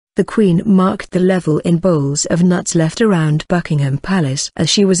The Queen marked the level in bowls of nuts left around Buckingham Palace as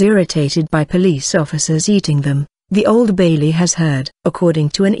she was irritated by police officers eating them, the Old Bailey has heard. According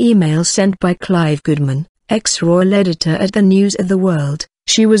to an email sent by Clive Goodman, ex-royal editor at the News of the World,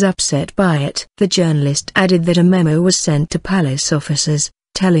 she was upset by it. The journalist added that a memo was sent to palace officers,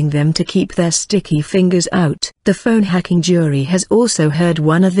 telling them to keep their sticky fingers out. The phone hacking jury has also heard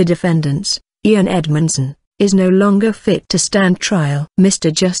one of the defendants, Ian Edmondson, is no longer fit to stand trial.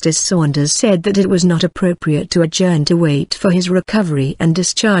 Mr. Justice Saunders said that it was not appropriate to adjourn to wait for his recovery and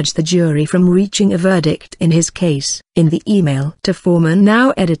discharge the jury from reaching a verdict in his case. In the email to former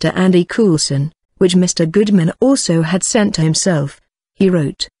Now editor Andy Coulson, which Mr. Goodman also had sent to himself, he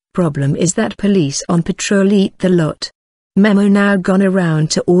wrote, "Problem is that police on patrol eat the lot. Memo now gone around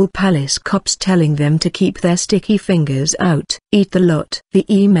to all palace cops telling them to keep their sticky fingers out. Eat the lot." The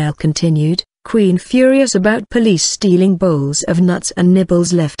email continued, Queen furious about police stealing bowls of nuts and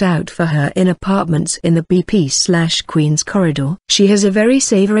nibbles left out for her in apartments in the BP/Queen's corridor. She has a very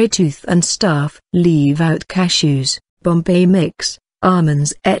savory tooth and staff. Leave out cashews, Bombay mix,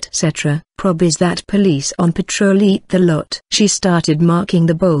 almonds etc. Prob is that police on patrol eat the lot. She started marking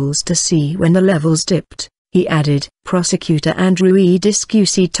the bowls to see when the levels dipped, he added. Prosecutor Andrew E.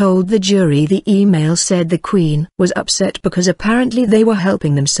 Discussy told the jury the email said the Queen was upset because apparently they were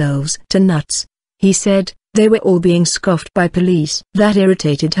helping themselves to nuts. He said, they were all being scoffed by police. That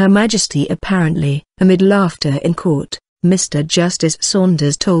irritated Her Majesty apparently. Amid laughter in court, Mr. Justice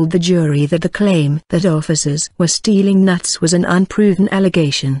Saunders told the jury that the claim that officers were stealing nuts was an unproven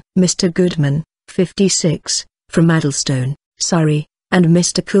allegation. Mr. Goodman, 56, from Addlestone, Surrey, and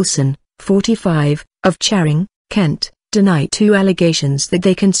Mr. Coulson, 45, of Charing, Kent, deny two allegations that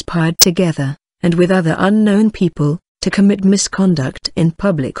they conspired together, and with other unknown people, to commit misconduct in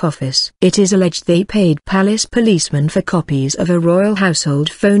public office. It is alleged they paid palace policemen for copies of a royal household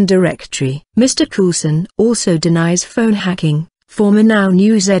phone directory. Mr. Coulson also denies phone hacking. Former Now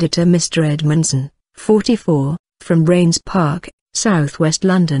News editor Mr. Edmondson, 44, from Rains Park, southwest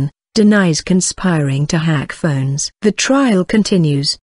London, denies conspiring to hack phones. The trial continues.